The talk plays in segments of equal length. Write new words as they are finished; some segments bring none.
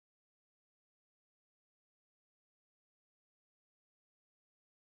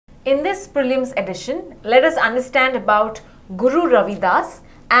In this prelims edition, let us understand about Guru Ravidas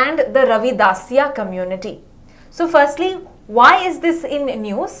and the Ravidassia community. So firstly, why is this in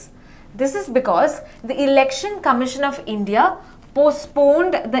news? This is because the Election Commission of India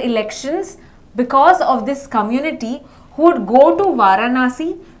postponed the elections because of this community who would go to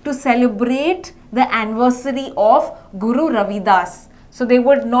Varanasi to celebrate the anniversary of Guru Ravidas. So they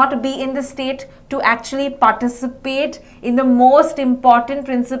would not be in the state to actually participate in the most important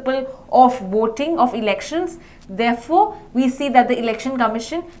principle of voting, of elections. Therefore, we see that the Election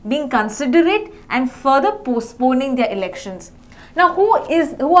Commission being considerate and further postponing their elections. Now, who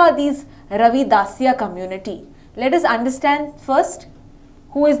are these Ravidassia community? Let us understand first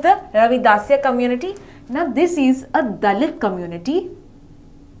who is the Ravidassia community. Now, this is a Dalit community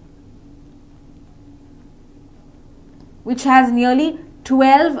which has nearly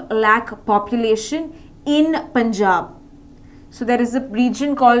 12 lakh population in Punjab. So there is a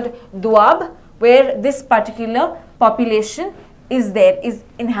region called Doab where this particular population is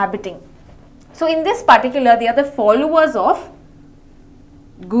inhabiting. So in this particular, they are the followers of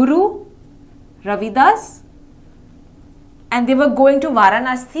Guru Ravidas, and they were going to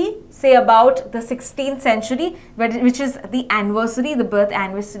Varanasi, say about the 16th century, which is the anniversary, the birth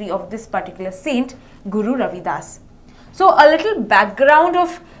anniversary of this particular saint, Guru Ravidas. So a little background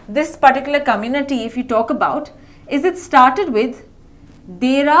of this particular community, if you talk about, is it started with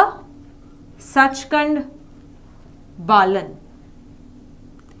Dera Sachkhand Balan.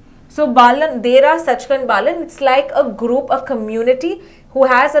 So Dera Sachkhand Balan, it's like a group, a community who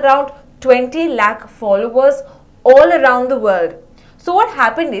has around 20 lakh followers all around the world. So what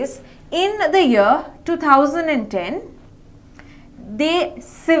happened is, in the year 2010, they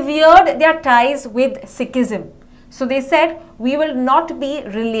severed their ties with Sikhism. So they said, we will not be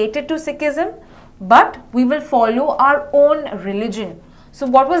related to Sikhism, but we will follow our own religion. So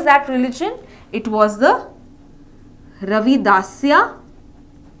what was that religion? It was the Ravidassia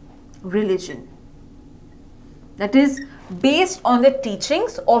religion. That is based on the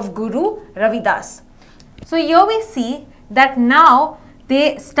teachings of Guru Ravidas. So here we see that now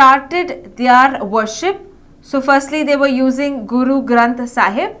they started their worship. So firstly, they were using Guru Granth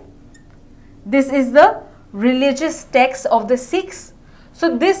Sahib. This is the religious text of the Sikhs.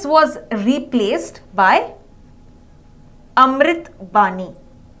 So this was replaced by Amrit Bani.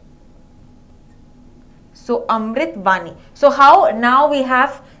 So Amrit Bani. So how now we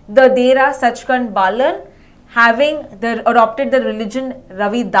have the Dera Sachkhand Balan having adopted the religion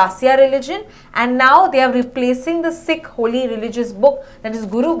Ravidassia religion, and now they are replacing the Sikh holy religious book, that is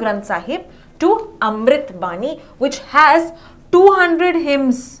Guru Granth Sahib, to Amrit Bani, which has 200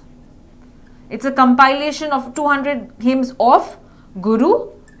 hymns. It's a compilation of 200 hymns of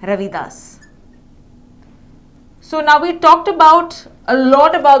Guru Ravidas. So now we talked about a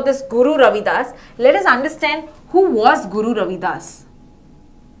lot about this Guru Ravidas. Let us understand who was Guru Ravidas.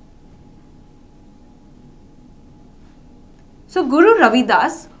 So Guru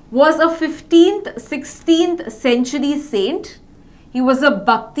Ravidas was a 15th, 16th century saint. He was a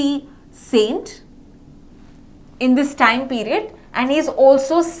Bhakti saint in this time period, and he is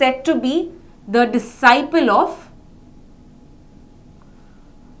also said to be the disciple of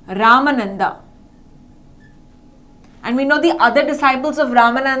Ramananda. And we know the other disciples of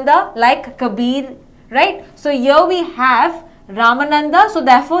Ramananda like Kabir, right? So here we have Ramananda. So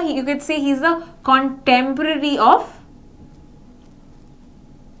therefore you could say he is a contemporary of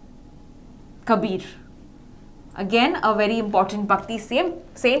Kabir. Again, a very important Bhakti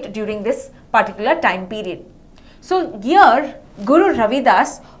saint during this particular time period. So here Guru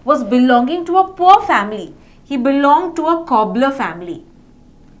Ravidas was belonging to a poor family. He belonged to a cobbler family.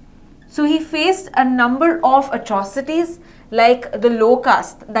 So he faced a number of atrocities like the low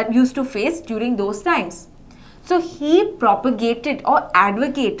caste that used to face during those times. So he propagated or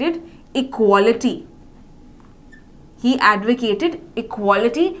advocated equality. He advocated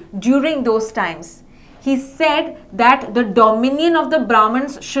equality during those times. He said that the dominion of the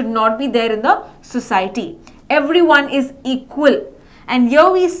Brahmins should not be there in the society. Everyone is equal. And here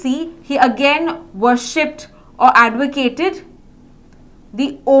we see he again worshipped or advocated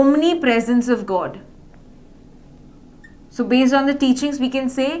the omnipresence of God. So based on the teachings, we can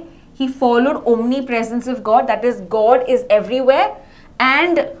say he followed omnipresence of God. That is, God is everywhere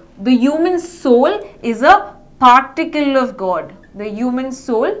and the human soul is a particle of God. The human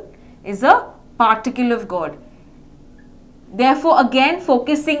soul is a particle of God. Therefore, again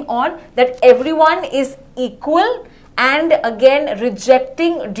focusing on that everyone is equal, and again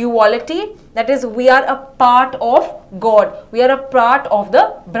rejecting duality, that is, we are a part of God, we are a part of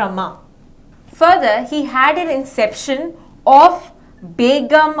the Brahma. Further, he had an inception of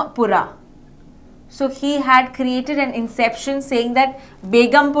Begumpura. So he had created an inception saying that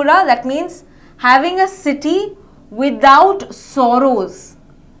Begumpura, that means having a city without sorrows.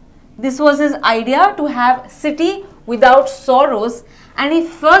 This was his idea, to have city without sorrows, and he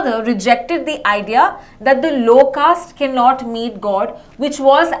further rejected the idea that the low caste cannot meet God, which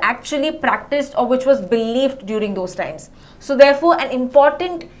was actually practiced or which was believed during those times. So therefore an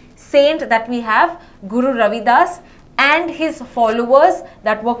important saint that we have, Guru Ravidas, and his followers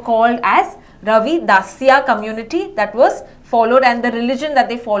that were called as Ravidassia community that was followed, and the religion that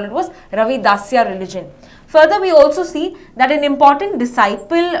they followed was Ravidassia religion. Further, we also see that an important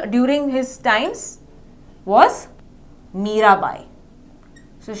disciple during his times was Mirabai.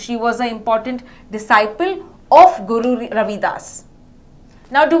 So she was an important disciple of Guru Ravidas.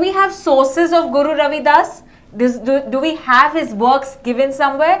 Now, do we have sources of Guru Ravidas? Do we have his works given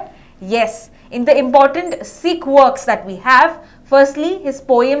somewhere? Yes. In the important Sikh works that we have, firstly, his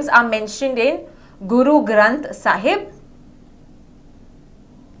poems are mentioned in Guru Granth Sahib.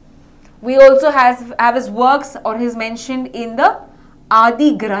 We also have his works or his mentioned in the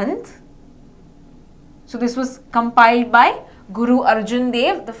Adi Granth. So this was compiled by Guru Arjan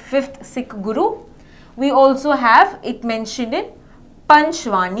Dev, the 5th Sikh Guru. We also have it mentioned in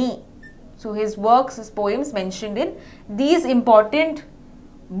Panchwani. So his works, his poems mentioned in these important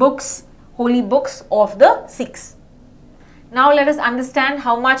books, holy books of the Sikhs. Now let us understand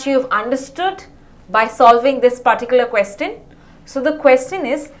how much you have understood by solving this particular question. So the question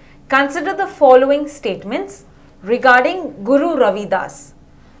is, consider the following statements regarding Guru Ravidas.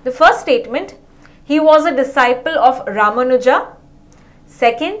 The first statement, he was a disciple of Ramanuja.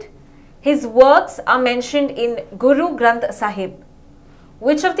 Second, his works are mentioned in Guru Granth Sahib.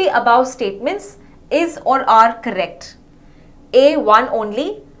 Which of the above statements is or are correct? A, 1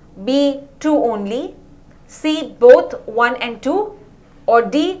 only, B, 2 only, C, both 1 and 2, or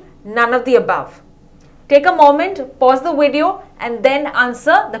D, none of the above. Take a moment, pause the video and then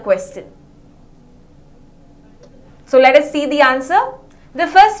answer the question. So let us see the answer. The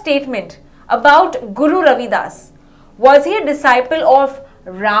first statement about Guru Ravidas. Was he a disciple of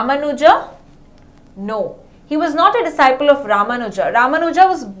Ramanuja? No. He was not a disciple of Ramanuja. Ramanuja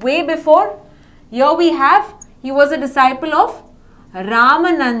was way before. Here we have, he was a disciple of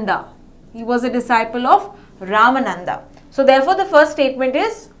Ramananda. He was a disciple of Ramananda. So therefore the first statement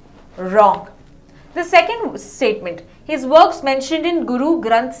is wrong. The second statement, his works mentioned in Guru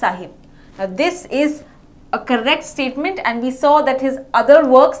Granth Sahib. Now this is a correct statement, and we saw that his other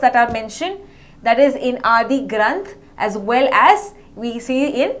works that are mentioned, that is in Adi Granth as well as we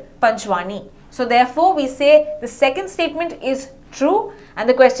see in Panchwani. So therefore we say the second statement is true, and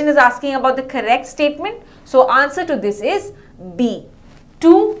the question is asking about the correct statement. So answer to this is B,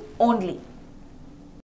 2 only.